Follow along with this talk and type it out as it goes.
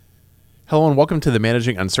Hello and welcome to the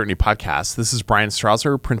Managing Uncertainty podcast. This is Brian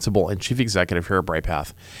Strouser, Principal and Chief Executive here at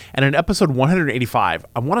Brightpath. And in episode 185,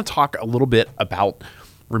 I want to talk a little bit about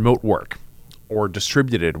remote work or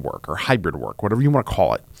distributed work or hybrid work, whatever you want to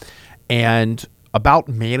call it, and about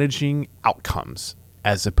managing outcomes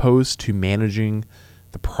as opposed to managing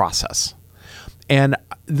the process. And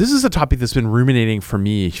this is a topic that's been ruminating for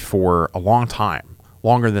me for a long time,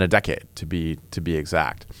 longer than a decade to be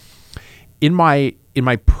exact. In my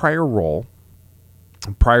prior role,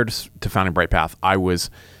 prior to founding Brightpath, I was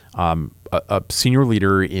a senior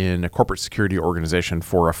leader in a corporate security organization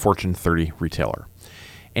for a Fortune 30 retailer.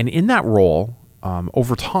 And in that role,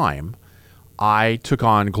 over time, I took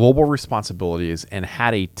on global responsibilities and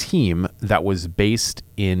had a team that was based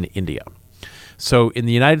in India. So in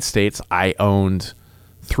the United States, I owned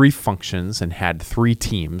 3 functions and had 3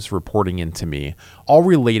 teams reporting into me, all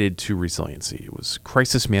related to resiliency. It was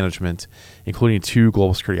crisis management, including 2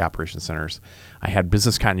 global security operations centers. I had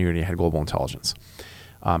business continuity, I had global intelligence.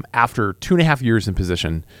 After 2.5 years in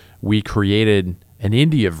position, we created an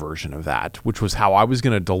India version of that, which was how I was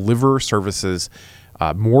going to deliver services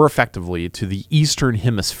more effectively to the Eastern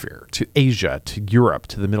Hemisphere, to Asia, to Europe,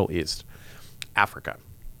 to the Middle East, Africa,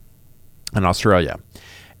 and Australia.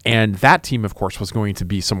 And that team, of course, was going to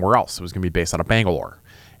be somewhere else. It was going to be based out of Bangalore,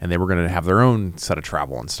 and they were going to have their own set of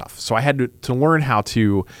travel and stuff. So I had to learn how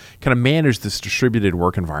to kind of manage this distributed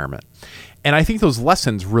work environment. And I think those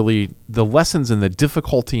lessons really, the lessons and the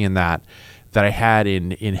difficulty in that I had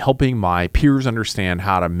in helping my peers understand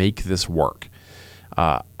how to make this work,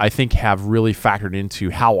 I think have really factored into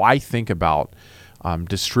how I think about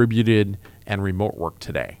distributed and remote work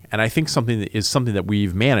today. And I think something that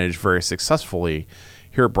we've managed very successfully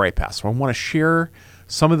here at Brightpath. So I want to share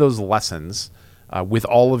some of those lessons with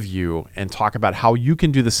all of you and talk about how you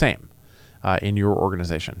can do the same in your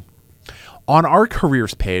organization. On our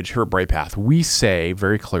careers page here at Brightpath, we say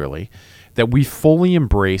very clearly that we fully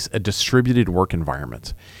embrace a distributed work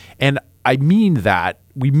environment. And we mean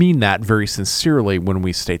that very sincerely when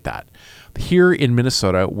we state that. Here in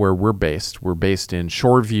Minnesota, where we're based in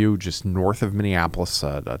Shoreview, just north of Minneapolis.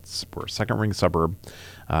 We're a second-ring suburb,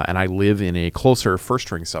 and I live in a closer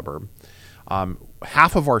first-ring suburb.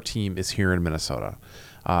 Half of our team is here in Minnesota.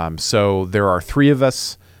 So there are 3 of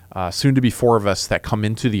us, soon to be 4 of us, that come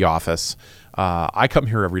into the office. I come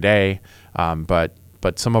here every day, but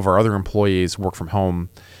some of our other employees work from home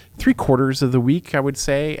 3/4 of the week, I would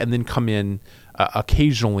say, and then come in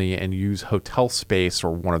occasionally and use hotel space,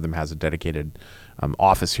 or one of them has a dedicated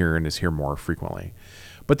office here and is here more frequently.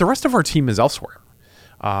 But the rest of our team is elsewhere.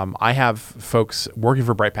 I have folks working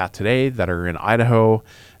for Brightpath today that are in Idaho,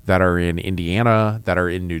 that are in Indiana, that are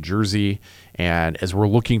in New Jersey. And as we're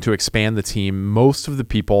looking to expand the team, most of the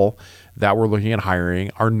people that we're looking at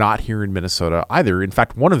hiring are not here in Minnesota either. In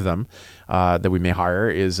fact, one of them that we may hire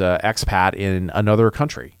is an expat in another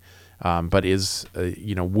country, but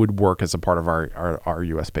would work as a part of our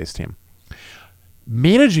U.S.-based team.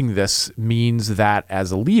 Managing this means that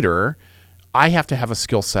as a leader, I have to have a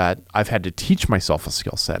skill set. I've had to teach myself a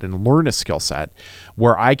skill set and learn a skill set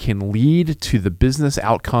where I can lead to the business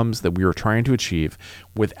outcomes that we are trying to achieve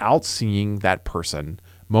without seeing that person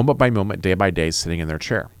moment by moment, day by day, sitting in their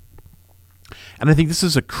chair. And I think this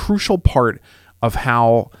is a crucial part of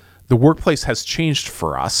how the workplace has changed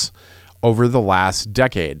for us over the last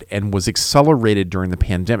decade and was accelerated during the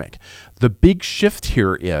pandemic. The big shift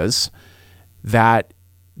here is that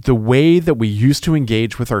the way that we used to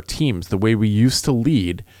engage with our teams, the way we used to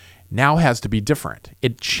lead, now has to be different.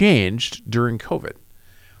 It changed during COVID.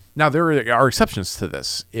 Now, there are exceptions to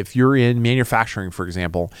this. If you're in manufacturing, for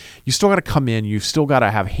example, you still got to come in, you've still got to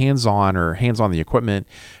have hands-on the equipment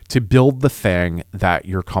to build the thing that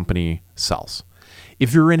your company sells.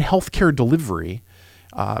 If you're in healthcare delivery,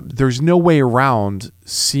 there's no way around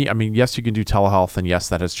yes, you can do telehealth, and yes,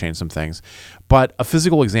 that has changed some things, but a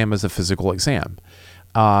physical exam is a physical exam.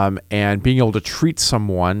 And being able to treat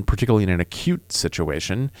someone, particularly in an acute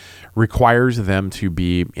situation, requires them to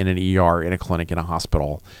be in an ER, in a clinic, in a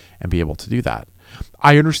hospital, and be able to do that.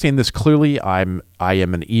 I understand this clearly. I am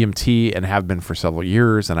an EMT and have been for several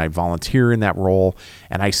years, and I volunteer in that role,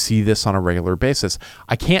 and I see this on a regular basis.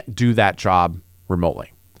 I can't do that job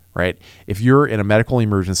remotely, right? If you're in a medical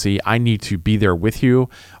emergency, I need to be there with you.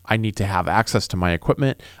 I need to have access to my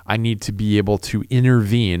equipment. I need to be able to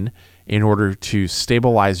intervene in order to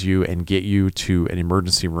stabilize you and get you to an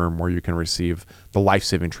emergency room where you can receive the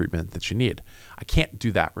life-saving treatment that you need. I can't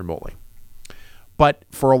do that remotely. But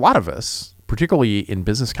for a lot of us, particularly in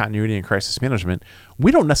business continuity and crisis management,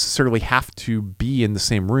 we don't necessarily have to be in the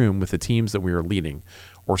same room with the teams that we are leading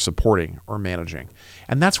or supporting or managing.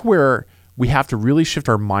 And that's where we have to really shift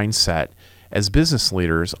our mindset as business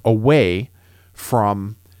leaders away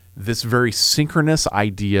from this very synchronous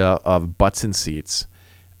idea of butts in seats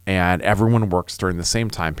and everyone works during the same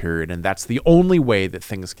time period, and that's the only way that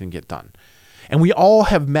things can get done. And we all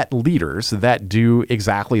have met leaders that do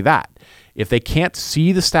exactly that. If they can't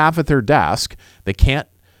see the staff at their desk, they can't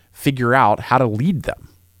figure out how to lead them.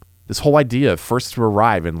 This whole idea of first to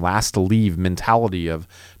arrive and last to leave mentality of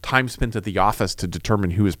time spent at the office to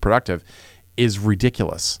determine who is productive is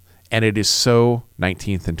ridiculous. And it is so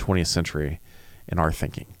 19th and 20th century in our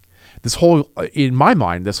thinking. This whole, in my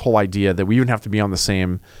mind, this whole idea that we even have to be on the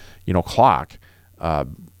same, clock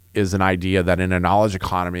is an idea that in a knowledge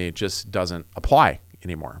economy just doesn't apply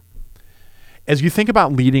anymore. As you think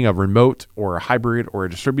about leading a remote or a hybrid or a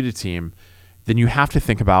distributed team, then you have to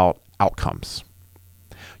think about outcomes.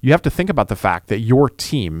 You have to think about the fact that your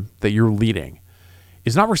team that you're leading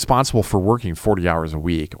is not responsible for working 40 hours a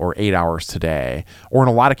week or 8 hours today, or in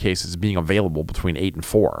a lot of cases being available between 8 and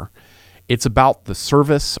 4. It's about the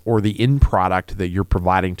service or the end product that you're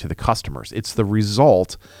providing to the customers. It's the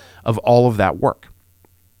result of all of that work.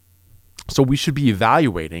 So we should be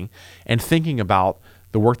evaluating and thinking about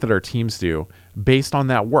the work that our teams do based on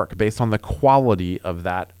that work, based on the quality of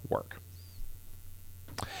that work.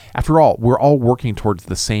 After all, we're all working towards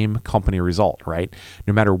the same company result, right?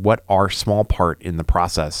 No matter what our small part in the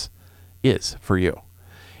process is for you.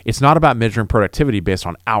 It's not about measuring productivity based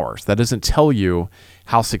on hours. That doesn't tell you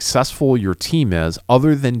how successful your team is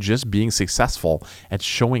other than just being successful at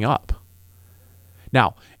showing up.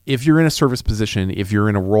 Now, if you're in a service position, if you're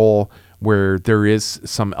in a role where there is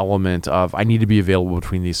some element of I need to be available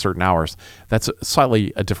between these certain hours, that's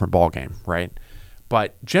slightly a different ballgame, right?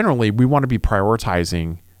 But generally, we want to be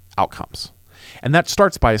prioritizing outcomes. And that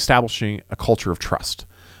starts by establishing a culture of trust,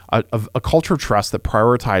 a culture of trust that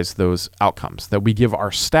prioritizes those outcomes, that we give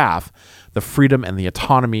our staff the freedom and the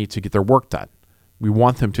autonomy to get their work done. We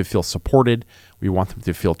want them to feel supported. We want them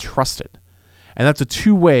to feel trusted. And that's a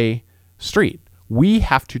two-way street. We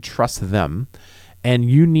have to trust them, and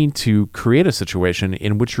you need to create a situation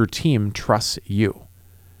in which your team trusts you.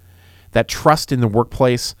 That trust in the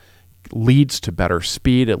workplace leads to better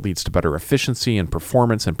speed, it leads to better efficiency and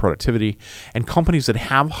performance and productivity. And companies that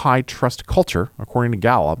have high trust culture, according to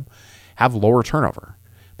Gallup, have lower turnover.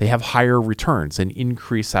 They have higher returns and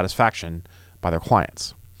increased satisfaction by their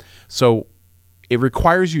clients. So it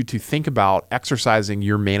requires you to think about exercising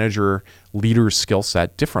your manager leader's skill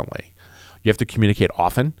set differently. You have to communicate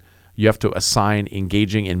often, you have to assign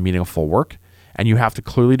engaging and meaningful work, and you have to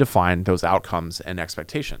clearly define those outcomes and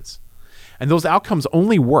expectations. And those outcomes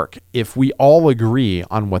only work if we all agree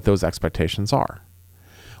on what those expectations are.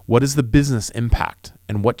 What is the business impact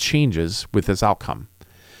and what changes with this outcome?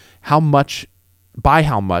 How much, by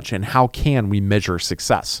how much, and how can we measure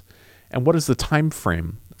success? And what is the time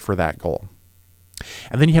frame for that goal?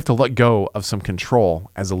 And then you have to let go of some control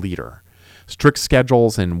as a leader. Strict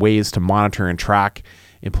schedules and ways to monitor and track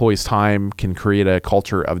employees' time can create a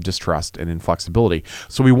culture of distrust and inflexibility.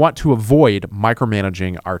 So we want to avoid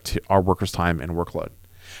micromanaging our workers' time and workload.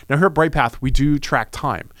 Now here at BrightPath, we do track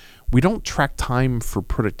time. We don't track time for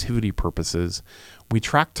productivity purposes. We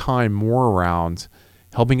track time more around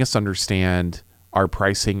helping us understand our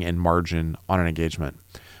pricing and margin on an engagement.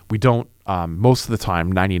 We don't, most of the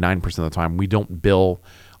time, 99% of the time, we don't bill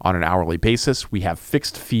on an hourly basis. We have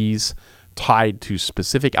fixed fees tied to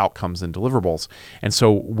specific outcomes and deliverables. And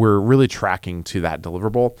so we're really tracking to that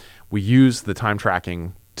deliverable. We use the time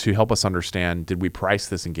tracking to help us understand, did we price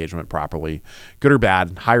this engagement properly, good or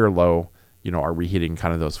bad, high or low, are we hitting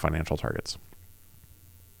kind of those financial targets?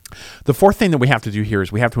 The fourth thing that we have to do here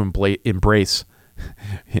is we have to embrace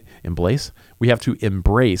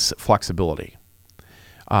flexibility.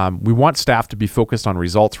 We want staff to be focused on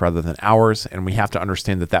results rather than hours, and we have to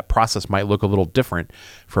understand that process might look a little different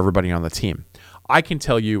for everybody on the team. I can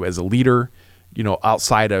tell you as a leader,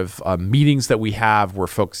 outside of meetings that we have where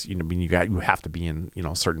folks, you have to be in,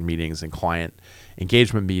 certain meetings and client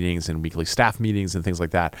engagement meetings and weekly staff meetings and things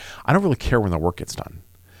like that. I don't really care when the work gets done.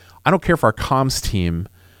 I don't care if our comms team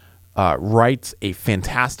writes a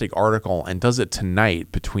fantastic article and does it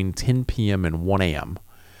tonight between 10 p.m. and 1 a.m.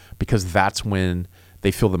 because that's when they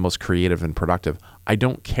feel the most creative and productive. I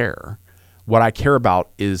don't care. What I care about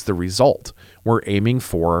is the result. We're aiming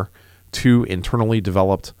for 2 internally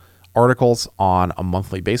developed articles on a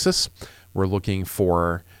monthly basis. We're looking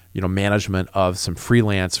for, management of some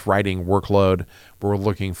freelance writing workload. We're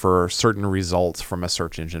looking for certain results from a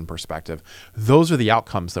search engine perspective. Those are the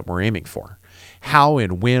outcomes that we're aiming for. How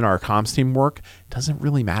and when our comms team work doesn't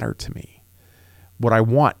really matter to me. What I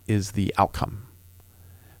want is the outcome.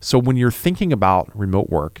 So when you're thinking about remote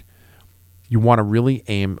work, you want to really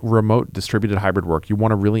aim remote distributed hybrid work. You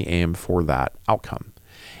want to really aim for that outcome.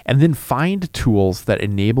 And then find tools that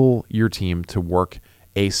enable your team to work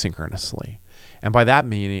asynchronously. And by that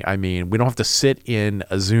meaning, I mean, we don't have to sit in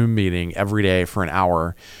a Zoom meeting every day for an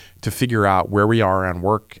hour to figure out where we are on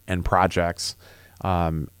work and projects.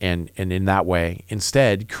 And in that way,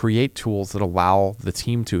 instead, create tools that allow the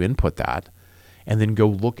team to input that and then go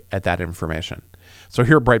look at that information. So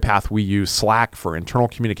here at BrightPath, we use Slack for internal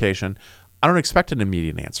communication. I don't expect an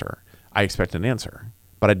immediate answer. I expect an answer,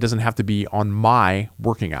 but it doesn't have to be on my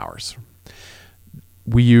working hours.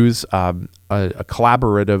 We use a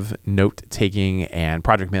collaborative note-taking and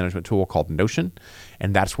project management tool called Notion,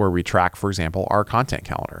 and that's where we track, for example, our content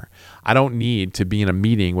calendar. I don't need to be in a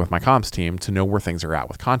meeting with my comms team to know where things are at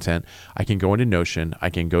with content. I can go into Notion, I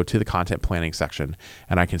can go to the content planning section,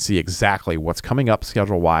 and I can see exactly what's coming up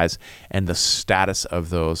schedule-wise and the status of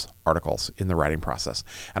those articles in the writing process.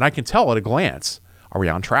 And I can tell at a glance, are we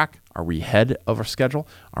on track? Are we ahead of our schedule?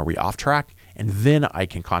 Are we off track? And then I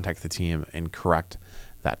can contact the team and correct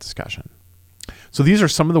that discussion. So these are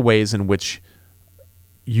some of the ways in which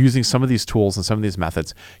using some of these tools and some of these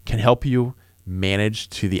methods can help you manage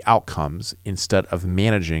to the outcomes instead of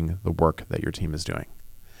managing the work that your team is doing.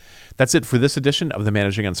 That's it for this edition of the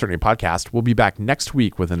Managing Uncertainty podcast. We'll be back next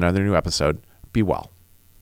week with another new episode. Be well.